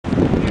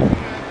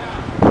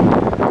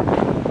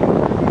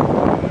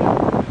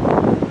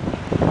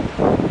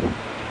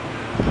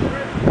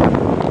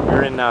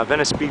in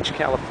Venice Beach,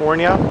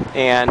 California,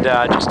 and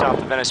just off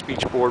the Venice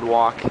Beach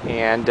boardwalk.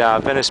 And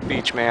Venice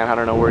Beach, man, I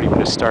don't know where even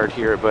to start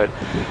here, but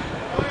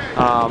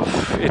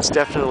it's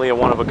definitely a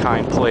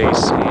one-of-a-kind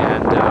place.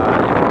 And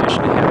in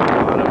addition to having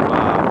a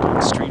lot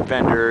of street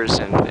vendors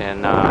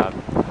and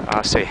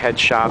say head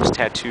shops,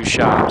 tattoo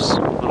shops,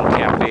 little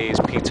cafes,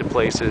 pizza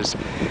places,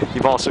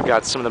 you've also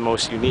got some of the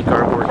most unique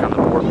artwork on the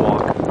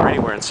boardwalk, or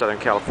anywhere in Southern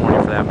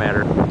California for that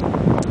matter.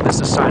 This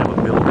is a sign of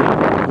a building,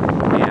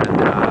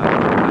 and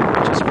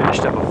I just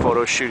finished up a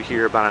photo shoot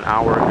here about an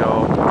hour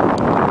ago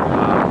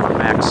for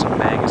Maxim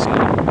magazine,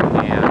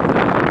 and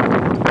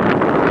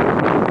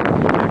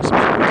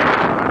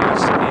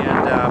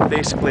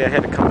basically I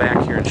had to come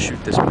back here and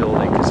shoot this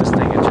building because this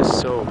thing is just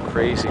so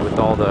crazy with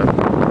all the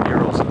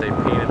murals that they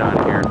painted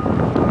on here.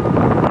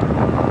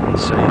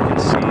 So you can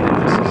see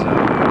that this is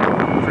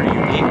pretty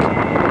unique.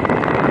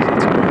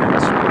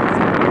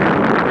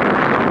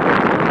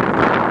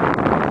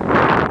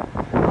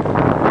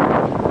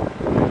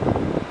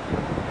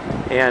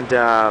 And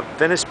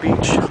Venice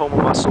Beach, home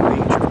of Muscle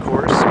Beach, of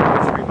course, 3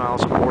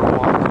 miles of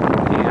boardwalk,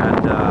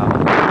 and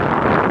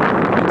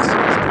it's a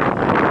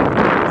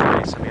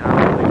place. I mean,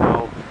 I don't really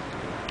know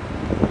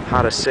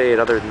how to say it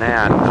other than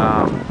that,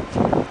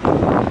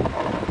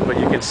 but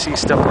you can see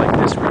stuff like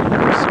this where you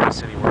never see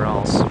this anywhere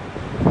else.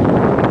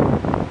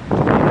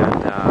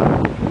 And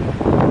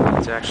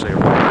it's actually a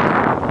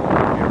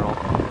really mural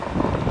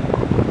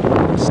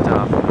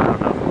stuff. I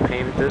don't know who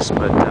painted this,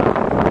 but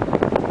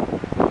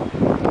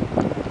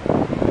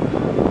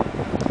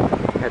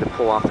I had to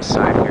pull off the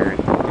side here and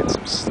get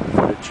some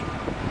footage.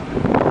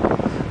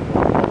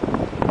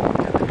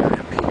 Got the guy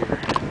up here.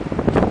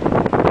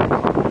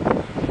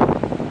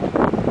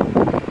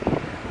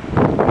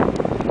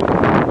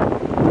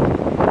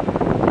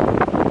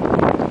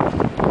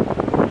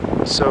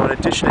 So in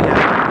addition to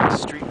having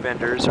street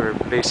vendors, or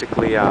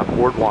basically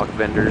boardwalk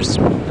vendors,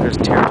 there's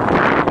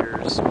tarot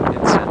readers,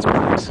 incense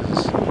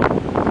places,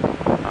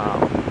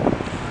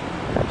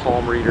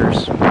 palm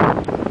readers.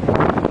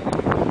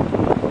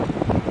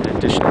 In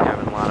addition to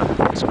having a lot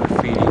of some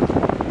graffiti.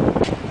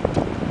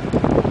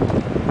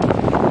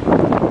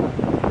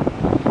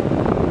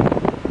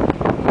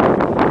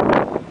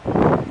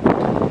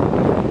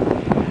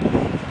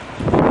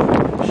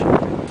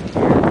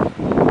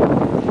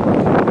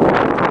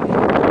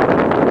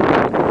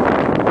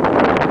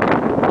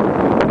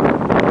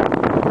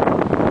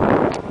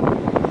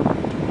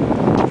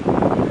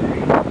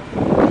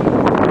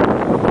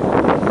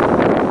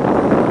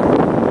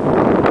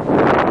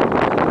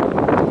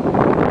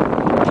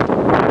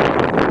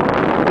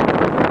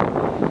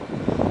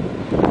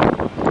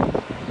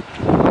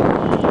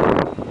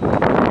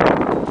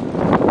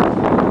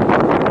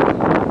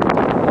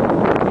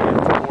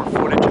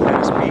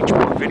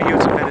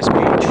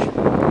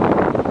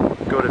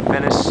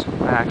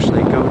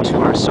 Go to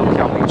our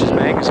SoCal Beaches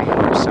magazine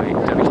website,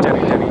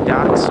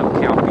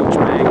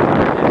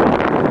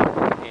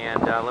 www.socalbeachmag.net,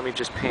 and let me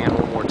just pan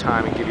one more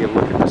time and give you a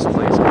look at this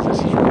place, because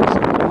this is really